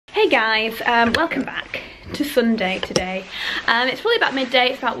Hey guys, welcome back to Sunday today. It's probably about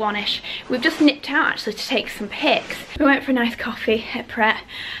midday, it's about 1ish. We've just nipped out actually to take some pics. We went for a nice coffee at Pret.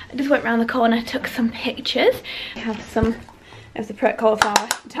 I just went round the corner, took some pictures. We have some of the Pret cauliflower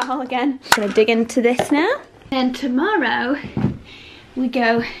towel again. Gonna dig into this now. And tomorrow we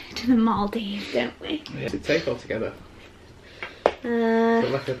go to the Maldives, don't we? Yeah, to take all together.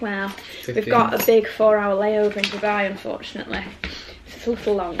 Well, we've got a big 4-hour layover in Dubai, unfortunately. It's a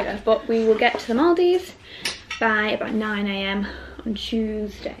little longer, but we will get to the Maldives by about 9 AM on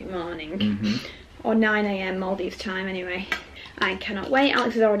Tuesday morning. Or 9 AM Maldives time anyway. I cannot wait.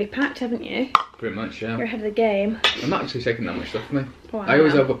 Alex has already packed, haven't you? Pretty much, yeah. You're ahead of the game. I'm not actually taking that much stuff with me. Oh, I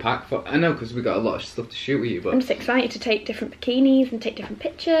always overpack for, I know, because we got a lot of stuff to shoot with you, but I'm just excited to take different bikinis and take different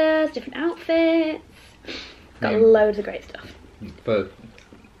pictures, different outfits. Got loads of great stuff. For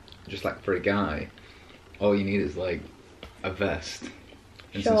just like for a guy, all you need is like a vest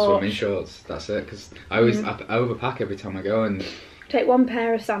and some swimming shorts. That's it. Because I always I overpack every time I go and take one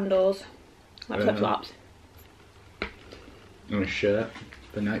pair of sandals, like flip flops. And a shirt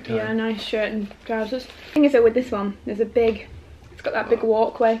for night time. Yeah, a nice shirt and trousers. The thing is though with this one, there's a big, it's got that big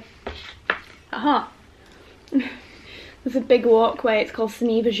walkway. There's a big walkway. It's called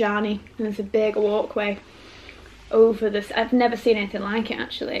Snivajani, and there's a big walkway over this. I've never seen anything like it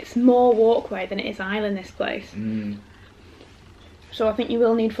actually. It's more walkway than it is island, this place. So I think you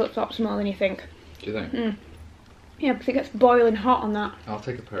will need flip-flops more than you think. Do you think? Yeah, because it gets boiling hot on that. I'll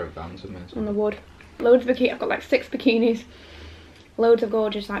take a pair of Vans with me. On the wood. Loads of bikinis. I've got like 6 bikinis. Loads of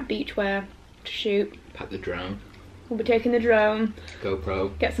gorgeous like beachwear to shoot. Pack the drone. We'll be taking the drone.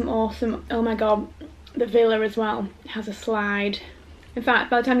 GoPro. Get some awesome, oh my god, the villa as well. It has a slide. In fact,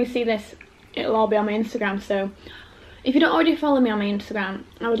 by the time you see this, it'll all be on my Instagram, so if you don't already follow me on my Instagram,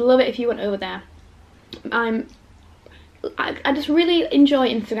 I would love it if you went over there. I just really enjoy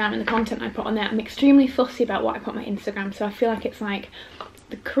Instagram and the content I put on there. I'm extremely fussy about what I put on my Instagram, so I feel like it's like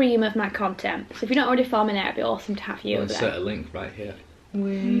the cream of my content. So if you don't already follow me there, it'd be awesome to have you over there. I'll insert a link right here.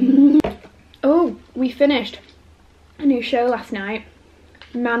 Oh, we finished a new show last night,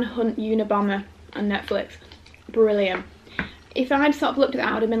 Manhunt Unabomber on Netflix. Brilliant. If I'd sort of looked at that,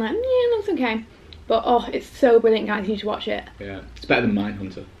 I would have been like, yeah, that's okay. But oh, it's so brilliant, guys. You need to watch it. Yeah, it's better than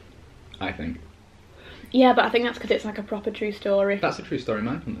Mindhunter, I think. Yeah, but I think that's because it's like a proper true story. That's a true story,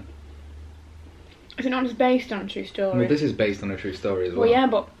 Mindhunter. Is it not just based on a true story? Well, this is based on a true story as well. Well, yeah,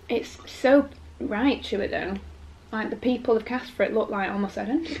 but it's so right to it though. Like the people they've cast for it look like almost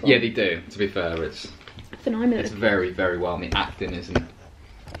identical. Yeah, they do. To be fair, it's annoying. It's very, very well. And the acting is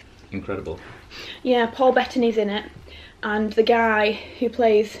incredible. Yeah, Paul Bettany's in it, and the guy who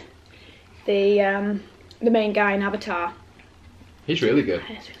plays the main guy in Avatar. He's really good.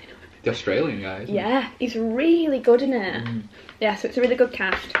 He's really good. The Australian guy, isn't he? Yeah, he's really good in it. Yeah, so it's a really good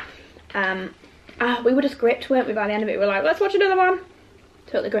cast. We were just gripped, weren't we, by the end of it? We were like, let's watch another one.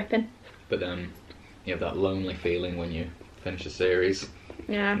 Totally gripping. But you have that lonely feeling when you finish a series.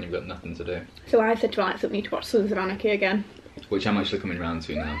 Yeah. And you've got nothing to do. So I said to Alex that we need to watch Sons of Anarchy again. Which I'm actually coming round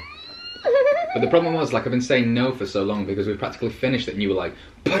to now. But the problem was, like, I've been saying no for so long because we practically finished it and you were like,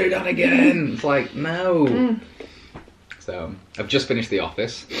 put it on again! It's like, no! So, I've just finished The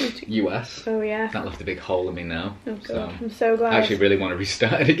Office, US. Oh yeah. That left a big hole in me now. Oh god, so I'm so glad. I actually really want to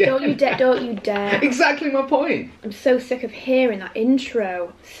restart it again. Don't you dare, don't you dare. Exactly my point! I'm so sick of hearing that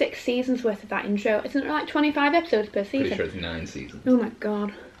intro. 6 seasons worth of that intro. Isn't it like 25 episodes per season? Pretty sure it's 9 seasons. Oh my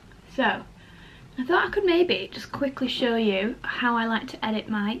god. So, I thought I could maybe just quickly show you how I like to edit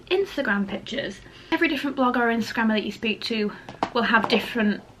my Instagram pictures. Every different blogger or Instagrammer that you speak to will have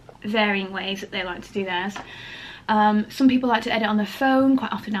different varying ways that they like to do theirs. Some people like to edit on their phone,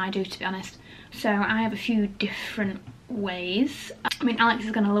 quite often I do, to be honest. So I have a few different ways. I mean, Alex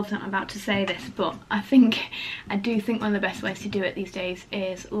is going to love that I'm about to say this, but I do think one of the best ways to do it these days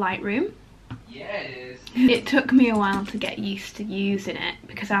is Lightroom. Yeah, it is. It took me a while to get used to using it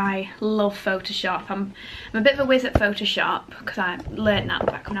because I love Photoshop. I'm a bit of a whiz at Photoshop because I learned that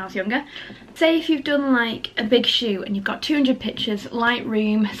back when I was younger. Say if you've done like a big shoot and you've got 200 pictures,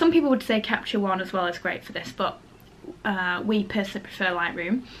 Lightroom, some people would say Capture One as well is great for this, but we personally prefer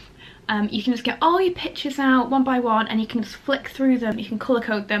Lightroom. You can just get all your pictures out one by one and you can just flick through them, you can colour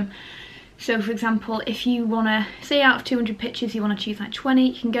code them. So for example, if you want to, say out of 200 pictures you want to choose like 20,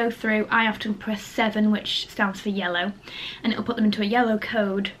 you can go through, I often press 7, which stands for yellow, and it'll put them into a yellow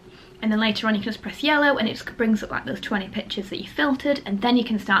code, and then later on you can just press yellow and it just brings up like those 20 pictures that you filtered, and then you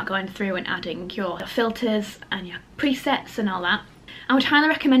can start going through and adding your filters and your presets and all that. I would highly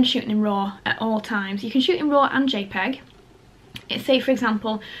recommend shooting in RAW at all times. You can shoot in RAW and JPEG. Say for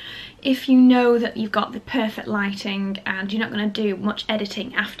example, if you know that you've got the perfect lighting and you're not going to do much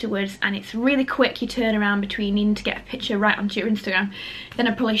editing afterwards and it's really quick, you turn around between needing to get a picture right onto your Instagram, then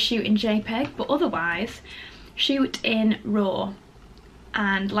I'd probably shoot in JPEG. But otherwise, shoot in RAW,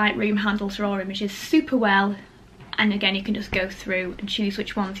 and Lightroom handles RAW images super well. And again, you can just go through and choose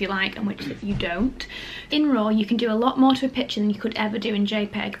which ones you like and which you don't. In RAW, you can do a lot more to a picture than you could ever do in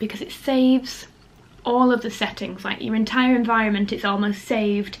JPEG, because it saves all of the settings, like your entire environment is almost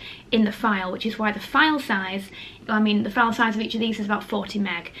saved in the file, which is why the file size, I mean the file size of each of these is about 40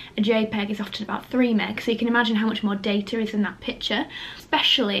 meg. A JPEG is often about 3 meg, so you can imagine how much more data is in that picture,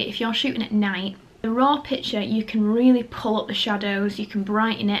 especially if you're shooting at night. The RAW picture, you can really pull up the shadows, you can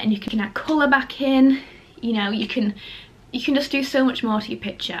brighten it, and you can add colour back in. You know, you can just do so much more to your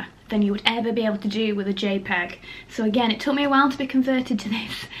picture than you would ever be able to do with a JPEG. So again, it took me a while to be converted to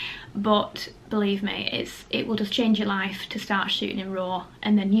this, but believe me, it will just change your life to start shooting in RAW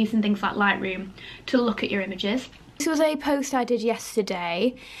and then using things like Lightroom to look at your images. This was a post I did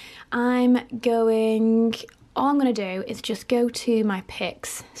yesterday. All I'm going to do is just go to my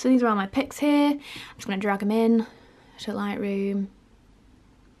pics. So these are all my pics here. I'm just going to drag them in to Lightroom.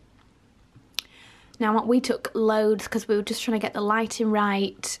 Now we took loads because we were just trying to get the lighting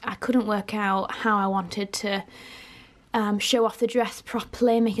right. I couldn't work out how I wanted to show off the dress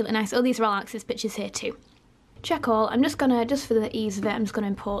properly, make it look nice. Oh, these are all Alex's pictures here too. Check all. I'm just gonna, just for the ease of it, I'm just gonna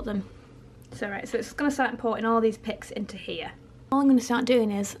import them. So right, so it's gonna start importing all these pics into here. All I'm gonna start doing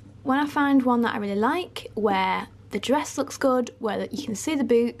is, when I find one that I really like, where the dress looks good, where you can see the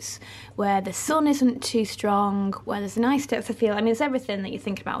boots, where the sun isn't too strong, where there's a nice depth of field, I mean it's everything that you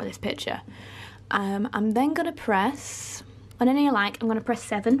think about with this picture. I'm then going to press, on any I like, I'm going to press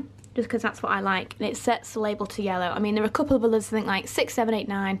 7, just because that's what I like, and it sets the label to yellow. I mean, there are a couple of others, I think like 6, 7, 8,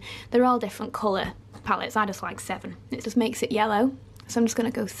 9, they're all different colour palettes. I just like 7. It just makes it yellow. So I'm just going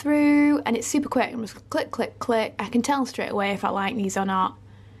to go through, and it's super quick. I'm just click, click, click. I can tell straight away if I like these or not.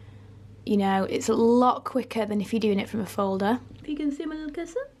 You know, it's a lot quicker than if you're doing it from a folder. If you can see my little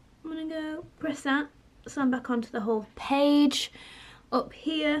cursor, I'm going to go press that, so I'm back onto the whole page, up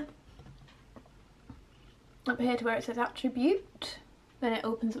here to where it says attribute, then it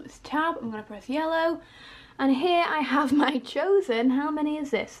opens up this tab. I'm going to press yellow, and here I have my chosen, how many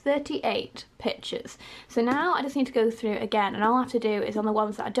is this? 38 pictures. So now I just need to go through again, and all I have to do is on the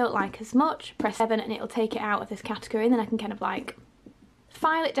ones that I don't like as much, press 7 and it'll take it out of this category, and then I can kind of like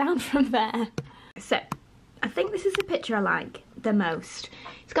file it down from there. So I think this is the picture I like the most.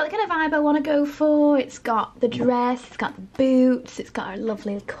 It's got the kind of vibe I want to go for. It's got the dress, it's got the boots, it's got our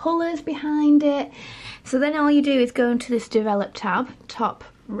lovely colours behind it. So then all you do is go into this develop tab, top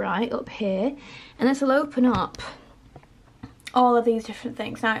right up here, and this will open up all of these different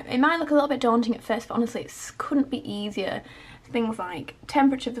things. Now it might look a little bit daunting at first, but honestly it couldn't be easier. Things like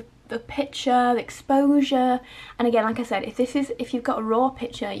temperature of the picture, the exposure, and again, like I said, if you've got a raw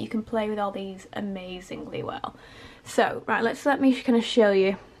picture, you can play with all these amazingly well. So right, let me kind of show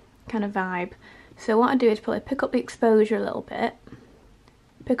you kind of vibe. So what I do is probably pick up the exposure a little bit,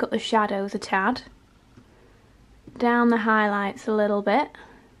 pick up the shadows a tad, down the highlights a little bit.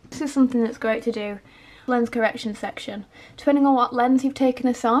 This is something that's great to do. Lens correction section. Depending on what lens you've taken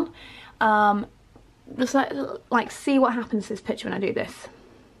this on, just like see what happens to this picture when I do this.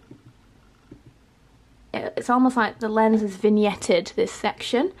 It's almost like the lens has vignetted this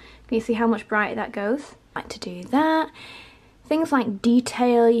section. Can you see how much brighter that goes? I like to do that. Things like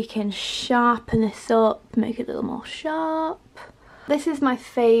detail, you can sharpen this up, make it a little more sharp. This is my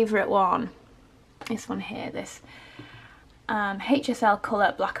favourite one. This one here, this HSL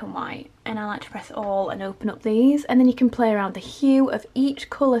colour black and white, and I like to press all and open up these, and then you can play around the hue of each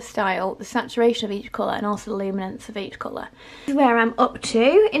colour style, the saturation of each colour, and also the luminance of each colour. This is where I'm up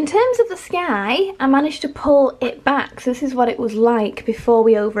to. In terms of the sky, I managed to pull it back, so this is what it was like before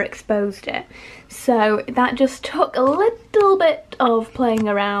we overexposed it. So that just took a little bit of playing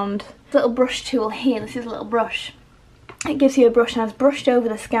around. This little brush tool here, this is a little brush. It gives you a brush, and I was brushed over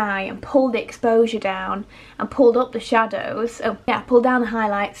the sky and pulled the exposure down and pulled up the shadows. Oh yeah, pulled down the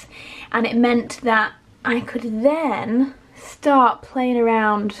highlights, and it meant that I could then start playing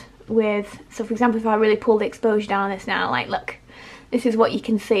around with, so for example, if I really pull the exposure down on this now, like look, this is what you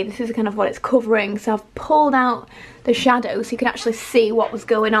can see, this is kind of what it's covering. So I've pulled out the shadows so you can actually see what was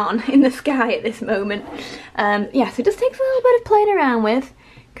going on in the sky at this moment. Yeah, so it just takes a little bit of playing around with,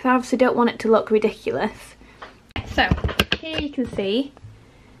 because I obviously don't want it to look ridiculous. So here you can see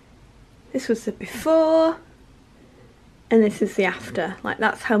this was the before and this is the after. Like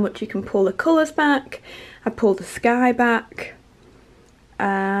that's how much you can pull the colours back. I pulled the sky back,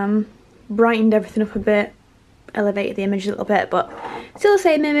 brightened everything up a bit, elevated the image a little bit, but Still the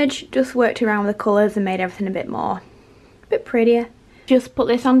same image, just worked around with the colours and made everything a bit prettier. Just put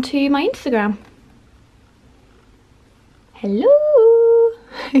this onto my Instagram. Hello!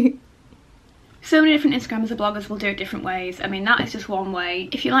 So many different Instagrammers and bloggers will do it different ways. I mean, that is just one way.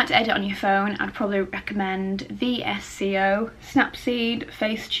 If you like to edit on your phone, I'd probably recommend VSCO, Snapseed,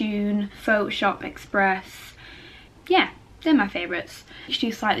 Facetune, Photoshop Express. Yeah, they're my favourites. Each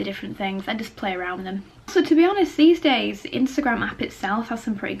do slightly different things. I just play around with them. So to be honest, these days, the Instagram app itself has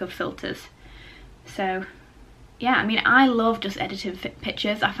some pretty good filters. So yeah, I mean, I love just editing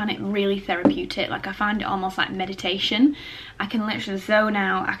pictures. I find it really therapeutic. Like, I find it almost like meditation. I can literally zone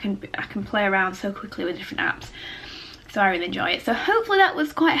out. I can play around so quickly with different apps. So I really enjoy it. So hopefully that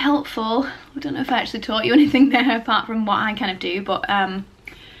was quite helpful. I don't know if I actually taught you anything there apart from what I kind of do, but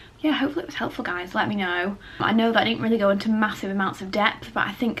yeah, hopefully it was helpful, guys. Let me know. I know that I didn't really go into massive amounts of depth, but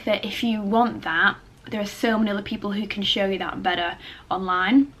I think that if you want that, there are so many other people who can show you that better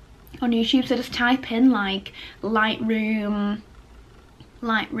online. On YouTube, so just type in like Lightroom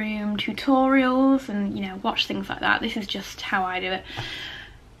tutorials and, you know, watch things like that. This is just how I do it.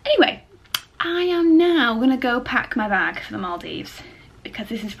 Anyway, I am now gonna go pack my bag for the Maldives because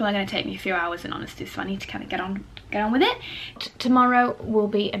this is probably gonna take me a few hours in honesty, so I need to kind of get on with it. Tomorrow will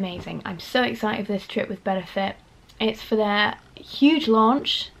be amazing. I'm so excited for this trip with Benefit. It's for their huge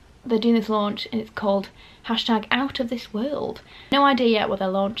launch. They're doing this launch and it's called #OutOfThisWorld. No idea yet what they're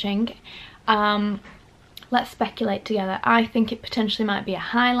launching. Let's speculate together. I think it potentially might be a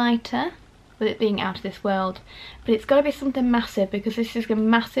highlighter with it being out of this world, but it's got to be something massive because this is a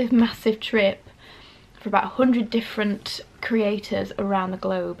massive trip for about 100 different creators around the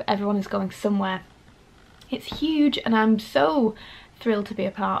globe. Everyone is going somewhere. It's huge and I'm so thrilled to be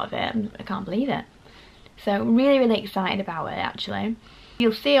a part of it. I can't believe it. So really excited about it actually.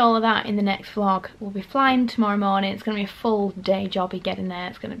 You'll see all of that in the next vlog. We'll be flying tomorrow morning. It's going to be a full day jobby getting there.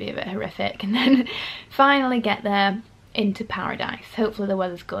 It's going to be a bit horrific. And then finally get there into paradise. Hopefully the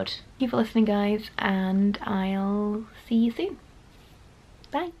weather's good. Thank you for listening, guys. And I'll see you soon.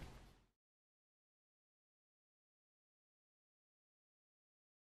 Bye.